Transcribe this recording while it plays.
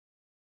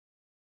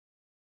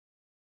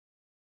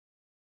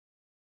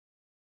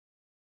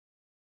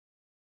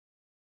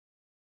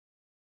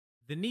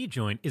The knee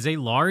joint is a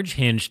large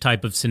hinge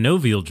type of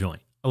synovial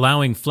joint,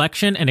 allowing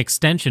flexion and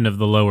extension of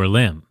the lower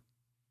limb.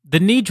 The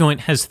knee joint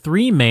has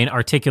three main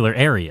articular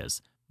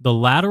areas: the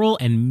lateral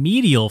and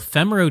medial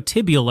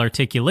femorotibial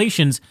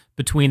articulations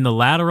between the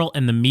lateral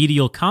and the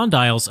medial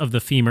condyles of the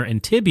femur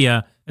and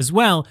tibia, as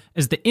well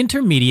as the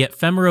intermediate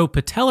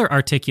femoropatellar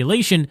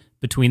articulation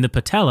between the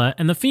patella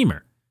and the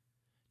femur.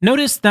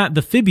 Notice that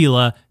the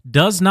fibula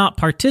does not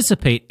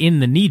participate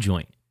in the knee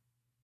joint.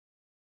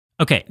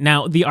 Okay,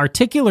 now the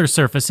articular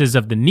surfaces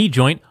of the knee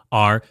joint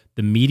are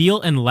the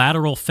medial and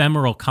lateral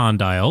femoral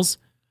condyles,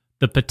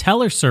 the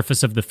patellar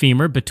surface of the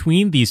femur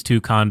between these two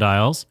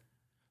condyles,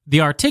 the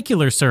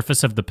articular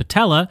surface of the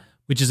patella,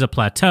 which is a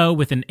plateau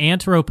with an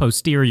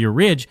anteroposterior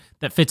ridge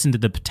that fits into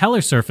the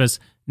patellar surface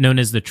known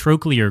as the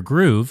trochlear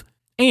groove,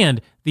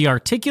 and the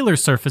articular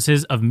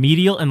surfaces of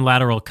medial and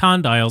lateral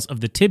condyles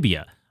of the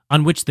tibia,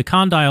 on which the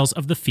condyles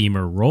of the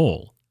femur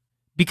roll.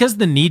 Because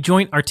the knee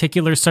joint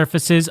articular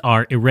surfaces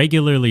are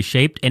irregularly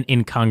shaped and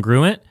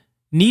incongruent,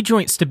 knee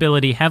joint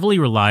stability heavily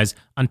relies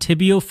on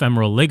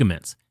tibiofemoral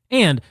ligaments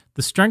and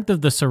the strength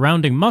of the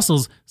surrounding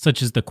muscles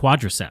such as the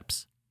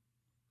quadriceps.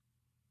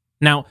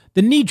 Now,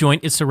 the knee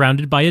joint is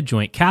surrounded by a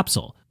joint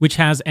capsule, which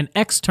has an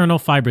external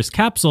fibrous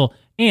capsule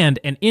and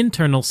an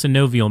internal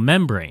synovial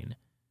membrane.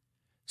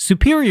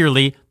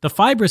 Superiorly, the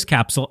fibrous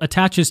capsule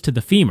attaches to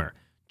the femur,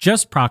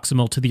 just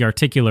proximal to the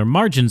articular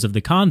margins of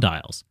the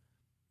condyles.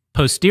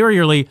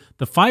 Posteriorly,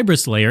 the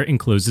fibrous layer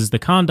encloses the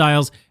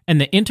condyles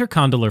and the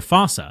intercondylar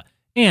fossa,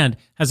 and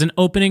has an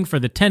opening for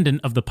the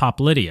tendon of the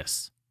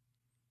popliteus.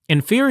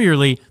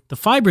 Inferiorly, the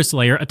fibrous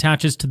layer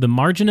attaches to the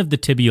margin of the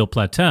tibial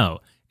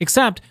plateau,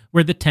 except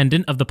where the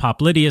tendon of the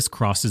popliteus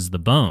crosses the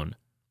bone.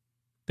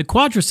 The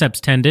quadriceps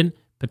tendon,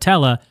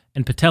 patella,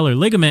 and patellar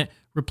ligament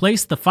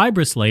replace the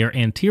fibrous layer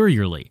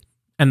anteriorly,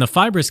 and the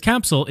fibrous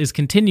capsule is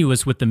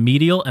continuous with the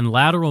medial and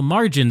lateral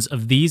margins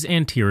of these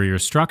anterior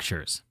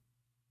structures.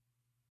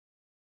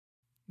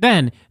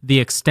 Then,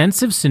 the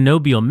extensive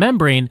synovial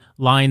membrane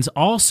lines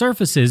all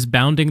surfaces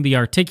bounding the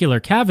articular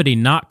cavity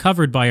not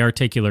covered by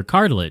articular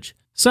cartilage,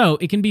 so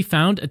it can be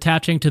found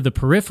attaching to the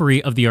periphery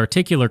of the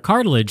articular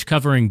cartilage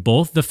covering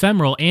both the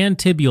femoral and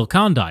tibial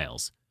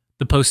condyles,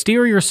 the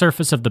posterior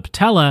surface of the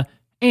patella,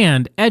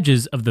 and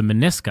edges of the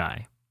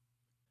menisci.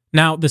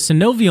 Now, the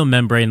synovial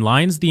membrane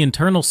lines the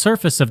internal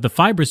surface of the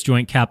fibrous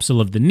joint capsule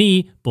of the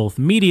knee both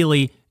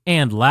medially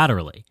and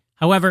laterally.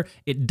 However,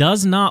 it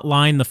does not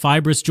line the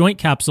fibrous joint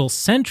capsule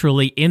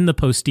centrally in the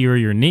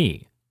posterior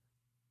knee.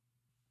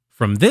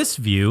 From this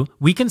view,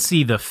 we can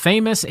see the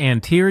famous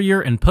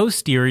anterior and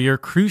posterior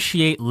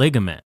cruciate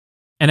ligament.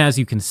 And as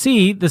you can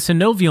see, the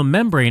synovial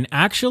membrane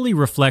actually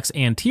reflects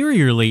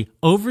anteriorly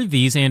over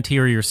these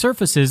anterior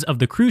surfaces of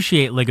the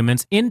cruciate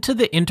ligaments into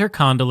the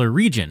intercondylar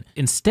region,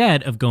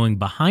 instead of going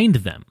behind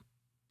them.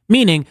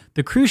 Meaning,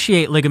 the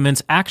cruciate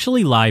ligaments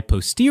actually lie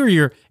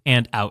posterior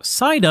and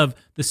outside of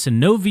the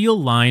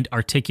synovial-lined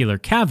articular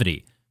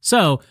cavity,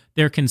 so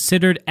they're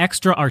considered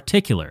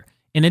extra-articular,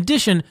 in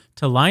addition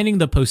to lining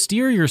the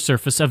posterior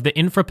surface of the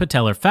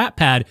infrapatellar fat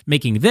pad,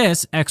 making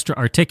this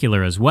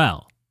extra-articular as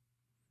well.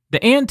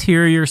 The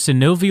anterior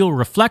synovial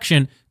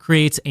reflection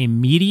creates a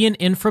median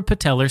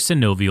infrapatellar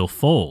synovial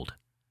fold.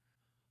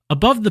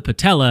 Above the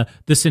patella,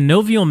 the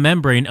synovial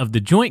membrane of the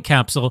joint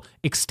capsule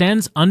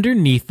extends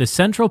underneath the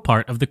central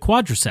part of the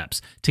quadriceps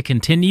to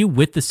continue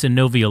with the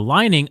synovial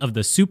lining of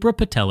the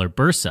suprapatellar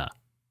bursa.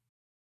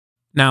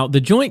 Now, the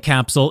joint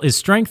capsule is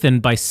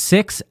strengthened by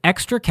 6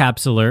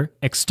 extracapsular,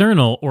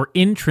 external, or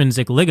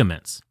intrinsic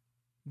ligaments.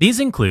 These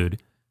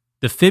include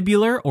the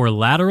fibular or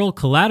lateral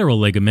collateral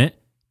ligament,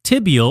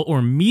 tibial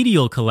or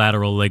medial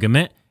collateral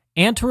ligament,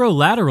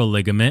 anterolateral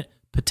ligament,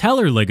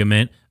 patellar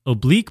ligament,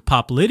 oblique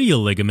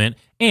popliteal ligament,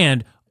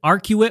 and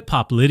arcuate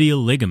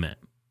popliteal ligament.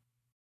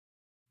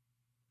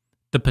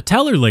 The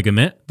patellar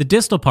ligament, the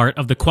distal part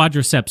of the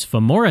quadriceps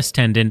femoris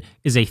tendon,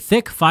 is a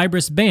thick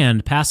fibrous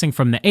band passing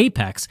from the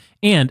apex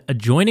and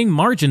adjoining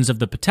margins of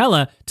the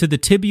patella to the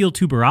tibial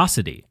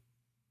tuberosity.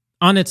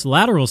 On its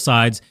lateral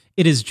sides,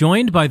 it is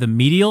joined by the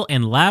medial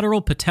and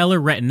lateral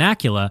patellar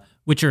retinacula,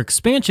 which are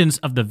expansions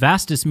of the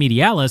vastus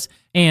medialis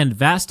and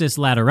vastus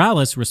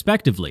lateralis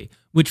respectively,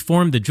 which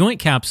form the joint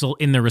capsule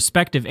in their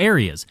respective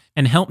areas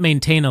and help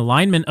maintain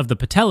alignment of the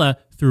patella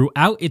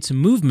throughout its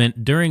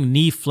movement during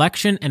knee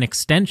flexion and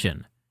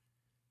extension.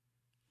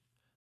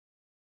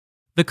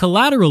 The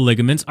collateral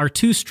ligaments are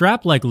 2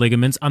 strap-like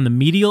ligaments on the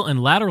medial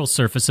and lateral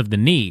surface of the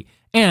knee,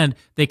 and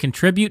they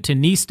contribute to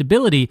knee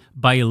stability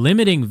by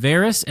limiting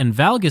varus and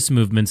valgus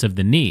movements of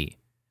the knee,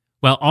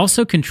 while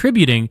also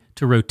contributing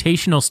to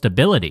rotational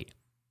stability.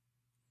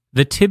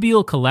 The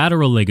tibial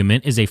collateral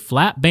ligament is a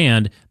flat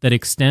band that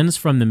extends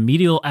from the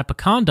medial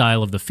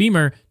epicondyle of the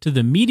femur to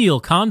the medial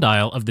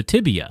condyle of the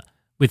tibia,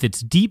 with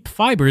its deep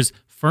fibers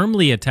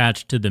firmly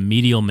attached to the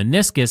medial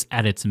meniscus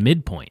at its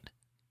midpoint.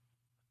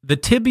 The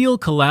tibial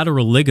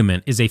collateral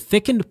ligament is a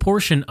thickened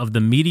portion of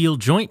the medial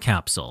joint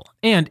capsule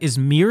and is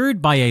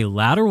mirrored by a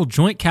lateral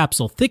joint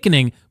capsule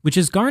thickening which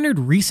has garnered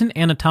recent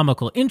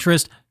anatomical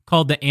interest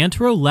called the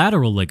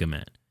anterolateral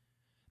ligament.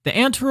 The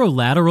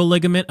anterolateral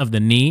ligament of the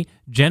knee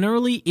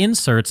generally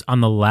inserts on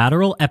the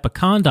lateral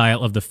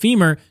epicondyle of the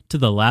femur to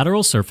the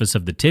lateral surface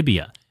of the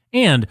tibia,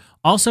 and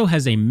also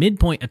has a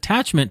midpoint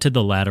attachment to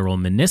the lateral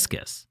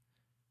meniscus.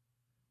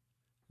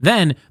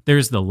 Then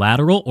there's the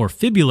lateral or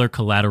fibular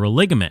collateral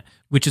ligament,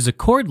 which is a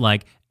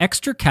cord-like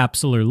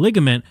extracapsular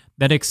ligament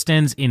that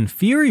extends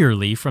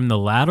inferiorly from the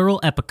lateral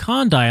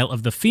epicondyle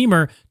of the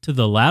femur to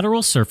the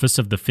lateral surface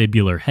of the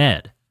fibular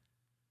head.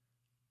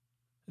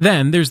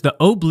 Then there's the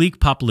oblique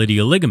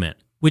popliteal ligament,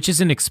 which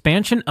is an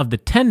expansion of the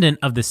tendon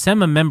of the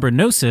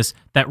semimembranosus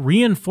that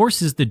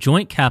reinforces the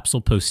joint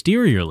capsule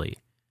posteriorly.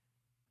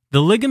 The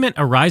ligament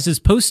arises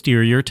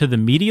posterior to the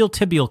medial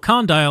tibial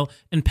condyle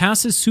and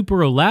passes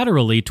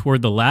superolaterally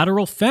toward the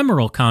lateral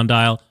femoral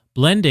condyle,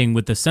 blending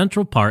with the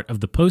central part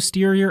of the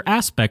posterior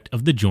aspect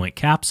of the joint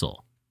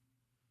capsule.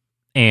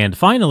 And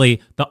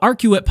finally, the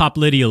arcuate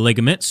popliteal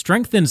ligament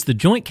strengthens the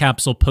joint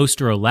capsule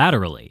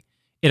posterolaterally.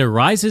 It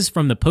arises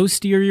from the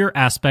posterior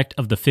aspect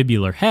of the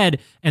fibular head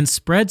and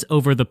spreads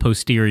over the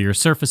posterior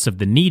surface of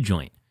the knee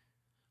joint.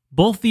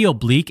 Both the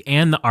oblique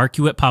and the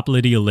arcuate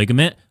popliteal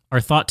ligament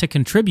are thought to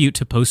contribute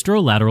to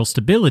posterolateral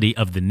stability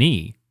of the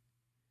knee.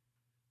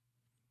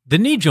 The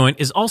knee joint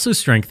is also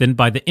strengthened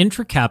by the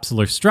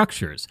intracapsular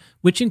structures,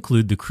 which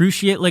include the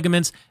cruciate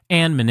ligaments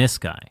and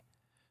menisci.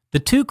 The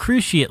two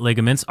cruciate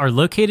ligaments are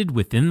located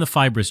within the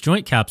fibrous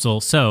joint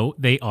capsule, so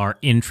they are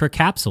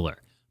intracapsular,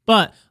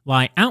 but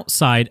lie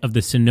outside of the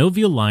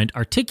synovial-lined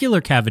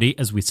articular cavity,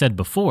 as we said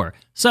before,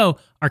 so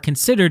are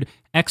considered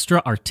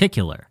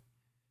extra-articular.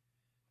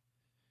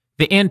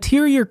 The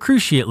anterior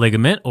cruciate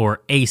ligament,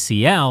 or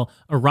ACL,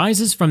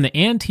 arises from the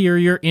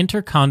anterior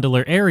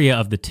intercondylar area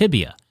of the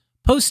tibia,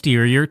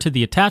 posterior to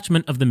the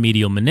attachment of the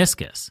medial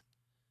meniscus.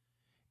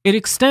 It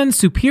extends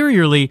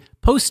superiorly,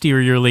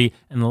 posteriorly,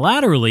 and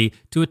laterally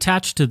to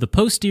attach to the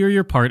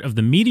posterior part of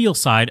the medial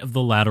side of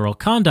the lateral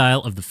condyle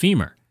of the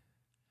femur.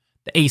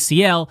 The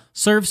ACL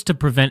serves to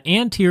prevent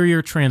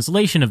anterior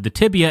translation of the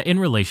tibia in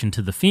relation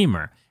to the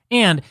femur,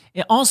 and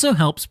it also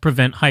helps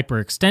prevent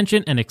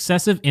hyperextension and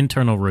excessive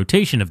internal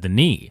rotation of the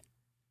knee.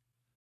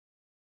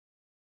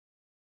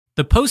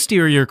 The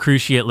posterior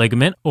cruciate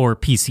ligament, or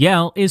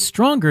PCL, is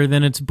stronger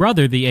than its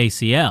brother, the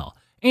ACL,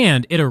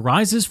 and it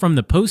arises from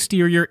the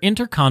posterior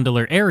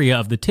intercondylar area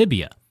of the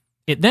tibia.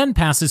 It then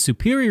passes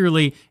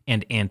superiorly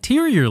and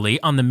anteriorly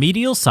on the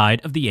medial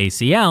side of the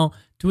ACL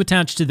to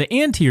attach to the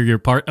anterior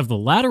part of the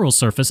lateral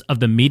surface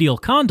of the medial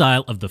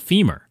condyle of the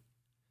femur.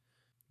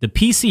 The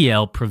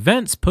PCL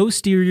prevents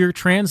posterior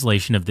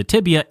translation of the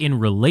tibia in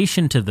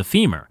relation to the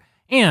femur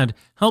and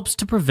helps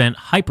to prevent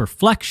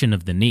hyperflexion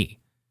of the knee.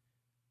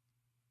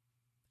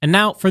 And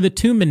now for the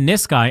two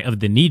menisci of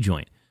the knee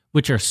joint,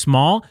 which are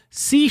small,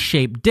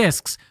 C-shaped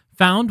discs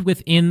found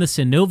within the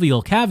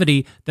synovial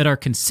cavity that are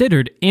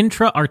considered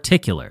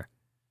intra-articular.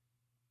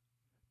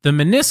 The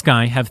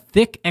menisci have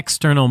thick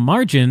external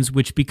margins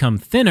which become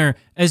thinner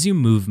as you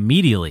move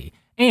medially,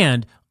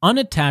 and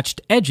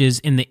unattached edges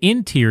in the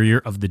interior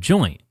of the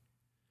joint.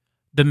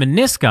 The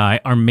menisci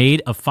are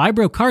made of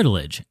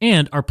fibrocartilage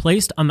and are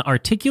placed on the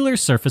articular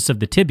surface of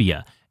the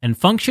tibia and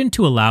function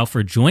to allow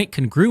for joint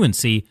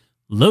congruency,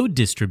 load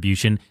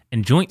distribution,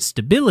 and joint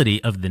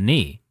stability of the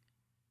knee.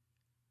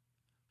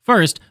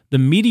 First, the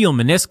medial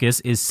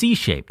meniscus is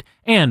C-shaped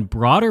and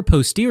broader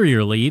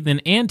posteriorly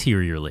than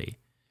anteriorly.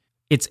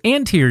 Its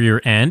anterior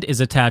end is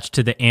attached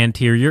to the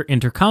anterior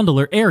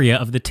intercondylar area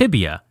of the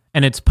tibia,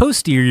 and its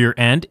posterior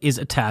end is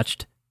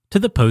attached to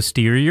the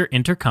posterior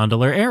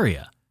intercondylar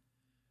area.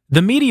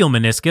 The medial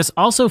meniscus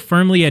also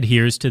firmly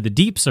adheres to the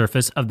deep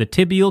surface of the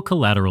tibial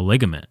collateral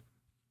ligament.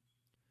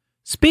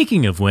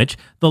 Speaking of which,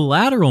 the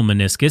lateral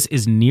meniscus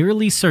is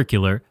nearly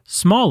circular,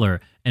 smaller,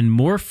 and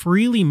more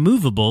freely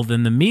movable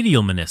than the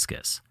medial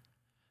meniscus.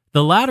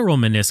 The lateral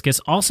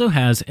meniscus also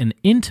has an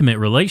intimate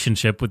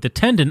relationship with the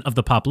tendon of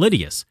the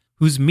popliteus,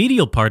 whose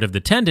medial part of the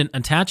tendon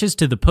attaches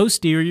to the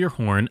posterior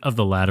horn of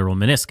the lateral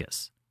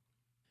meniscus.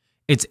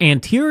 Its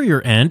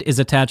anterior end is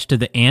attached to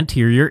the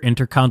anterior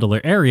intercondylar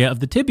area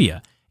of the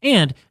tibia,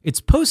 and its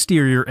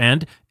posterior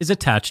end is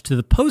attached to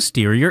the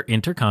posterior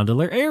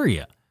intercondylar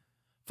area.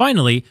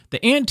 Finally,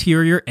 the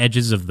anterior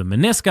edges of the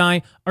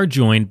menisci are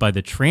joined by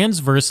the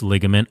transverse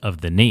ligament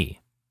of the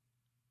knee.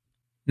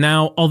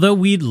 Now, although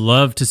we'd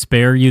love to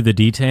spare you the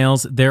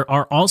details, there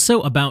are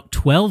also about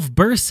 12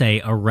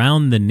 bursae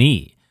around the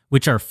knee,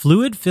 which are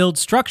fluid-filled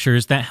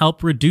structures that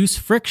help reduce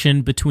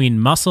friction between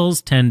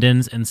muscles,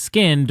 tendons, and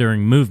skin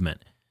during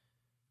movement.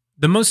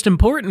 The most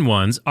important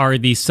ones are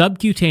the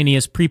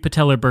subcutaneous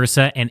prepatellar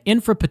bursa and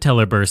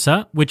infrapatellar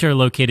bursa, which are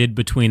located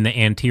between the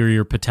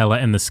anterior patella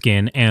and the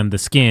skin and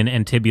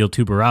tibial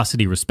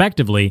tuberosity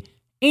respectively,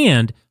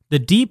 and the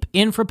deep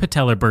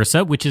infrapatellar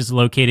bursa, which is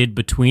located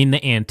between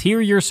the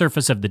anterior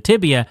surface of the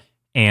tibia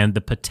and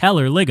the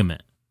patellar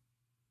ligament.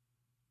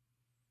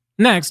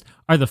 Next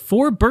are the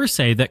four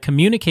bursae that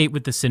communicate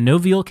with the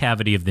synovial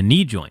cavity of the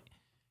knee joint.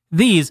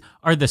 These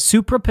are the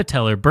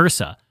suprapatellar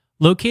bursa,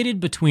 located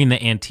between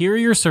the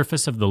anterior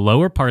surface of the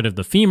lower part of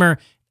the femur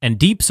and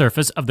deep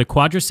surface of the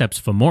quadriceps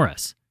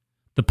femoris,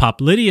 the the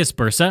popliteus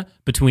bursa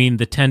between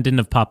the tendon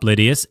of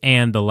popliteus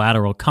and the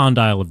lateral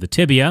condyle of the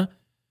tibia,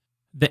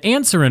 the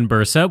anserine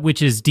bursa,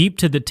 which is deep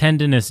to the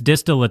tendinous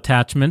distal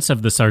attachments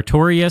of the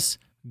sartorius,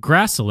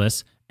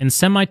 gracilis, and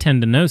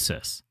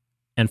semitendinosus,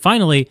 and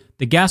finally,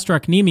 the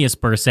gastrocnemius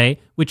bursae,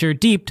 which are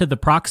deep to the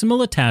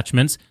proximal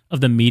attachments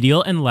of the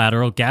medial and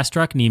lateral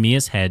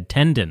gastrocnemius head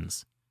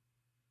tendons.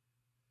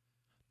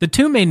 The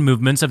two main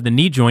movements of the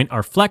knee joint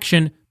are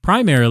flexion,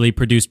 primarily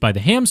produced by the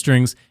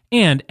hamstrings,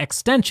 and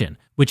extension,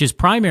 which is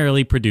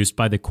primarily produced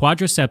by the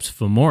quadriceps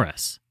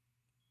femoris.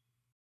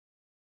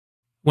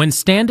 When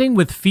standing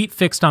with feet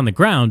fixed on the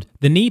ground,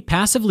 the knee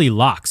passively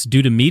locks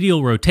due to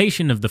medial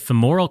rotation of the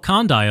femoral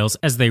condyles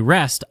as they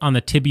rest on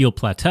the tibial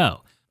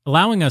plateau,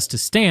 allowing us to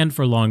stand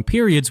for long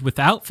periods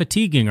without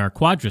fatiguing our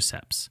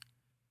quadriceps.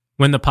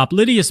 When the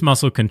popliteus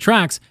muscle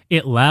contracts,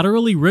 it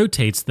laterally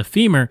rotates the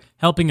femur,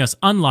 helping us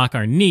unlock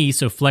our knee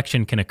so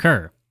flexion can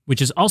occur,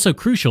 which is also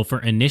crucial for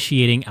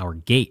initiating our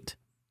gait.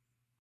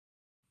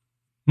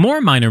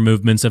 More minor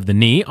movements of the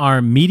knee are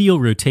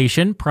medial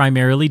rotation,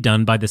 primarily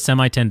done by the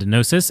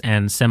semitendinosus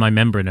and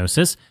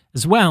semimembranosus,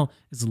 as well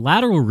as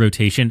lateral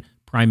rotation,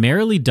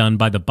 primarily done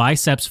by the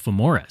biceps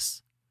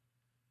femoris.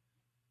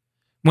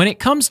 When it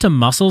comes to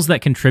muscles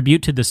that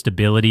contribute to the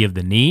stability of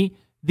the knee,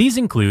 these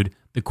include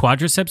the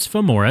quadriceps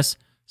femoris,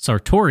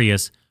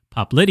 sartorius,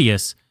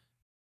 popliteus,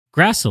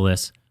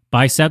 gracilis,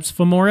 biceps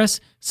femoris,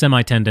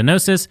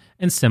 semitendinosus,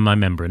 and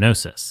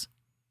semimembranosus.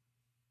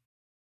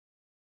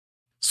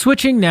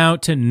 Switching now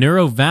to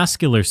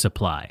neurovascular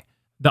supply.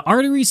 The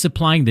arteries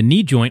supplying the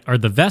knee joint are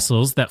the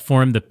vessels that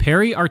form the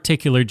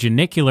periarticular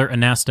genicular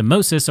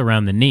anastomosis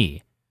around the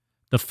knee.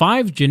 The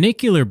 5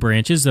 genicular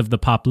branches of the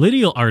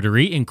popliteal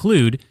artery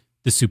include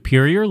the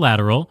superior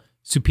lateral,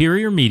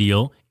 superior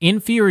medial,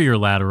 inferior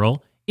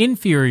lateral,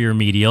 inferior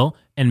medial,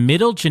 and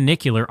middle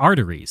genicular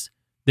arteries,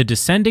 the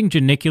descending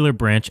genicular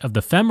branch of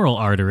the femoral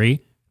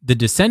artery, the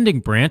descending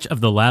branch of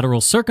the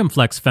lateral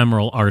circumflex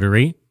femoral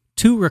artery,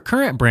 2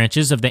 recurrent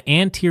branches of the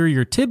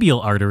anterior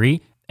tibial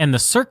artery, and the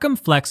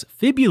circumflex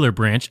fibular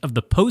branch of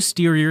the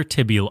posterior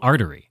tibial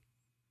artery.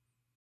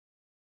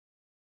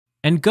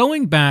 And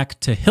going back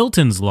to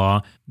Hilton's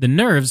law, the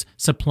nerves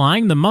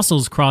supplying the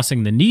muscles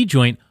crossing the knee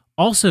joint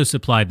also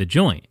supply the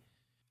joint.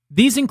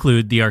 These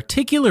include the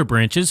articular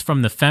branches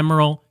from the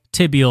femoral,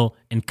 tibial,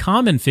 and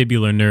common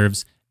fibular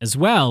nerves, as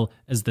well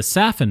as the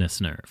saphenous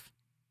nerve.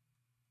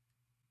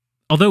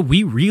 Although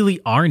we really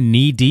are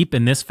knee-deep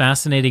in this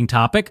fascinating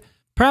topic,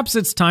 perhaps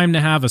it's time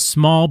to have a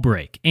small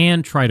break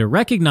and try to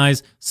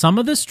recognize some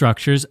of the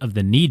structures of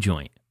the knee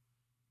joint.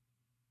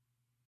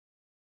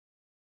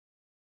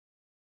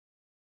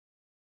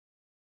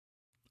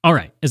 All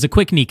right, as a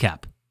quick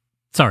recap.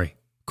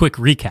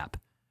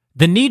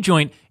 The knee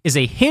joint is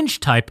a hinge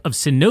type of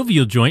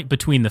synovial joint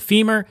between the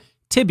femur,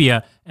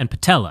 tibia, and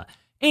patella,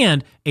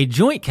 and a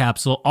joint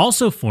capsule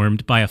also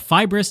formed by a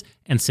fibrous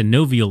and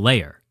synovial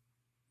layer.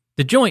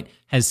 The joint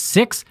has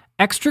 6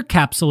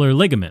 extracapsular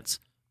ligaments: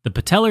 the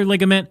patellar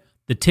ligament,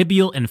 the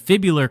tibial and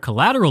fibular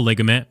collateral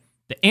ligament,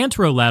 the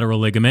anterolateral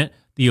ligament,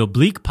 the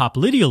oblique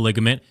popliteal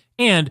ligament,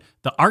 and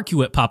the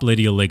arcuate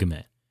popliteal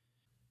ligament.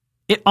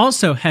 It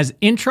also has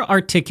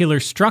intra-articular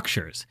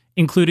structures,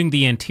 including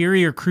the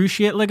anterior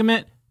cruciate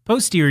ligament,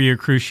 posterior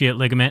cruciate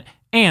ligament,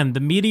 and the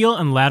medial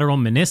and lateral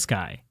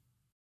menisci.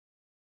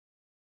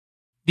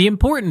 The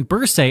important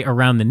bursae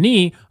around the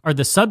knee are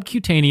the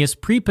subcutaneous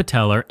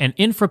prepatellar and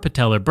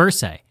infrapatellar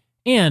bursae,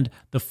 and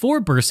the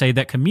 4 bursae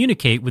that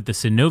communicate with the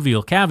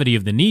synovial cavity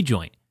of the knee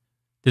joint: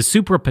 the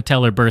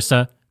suprapatellar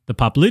bursa, the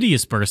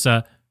popliteus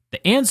bursa, the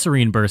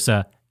anserine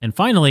bursa, and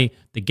finally,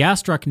 the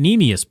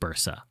gastrocnemius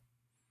bursa.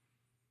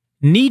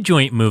 Knee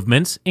joint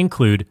movements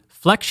include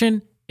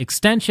flexion,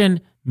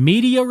 extension,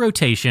 medial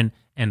rotation,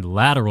 and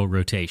lateral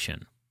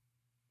rotation.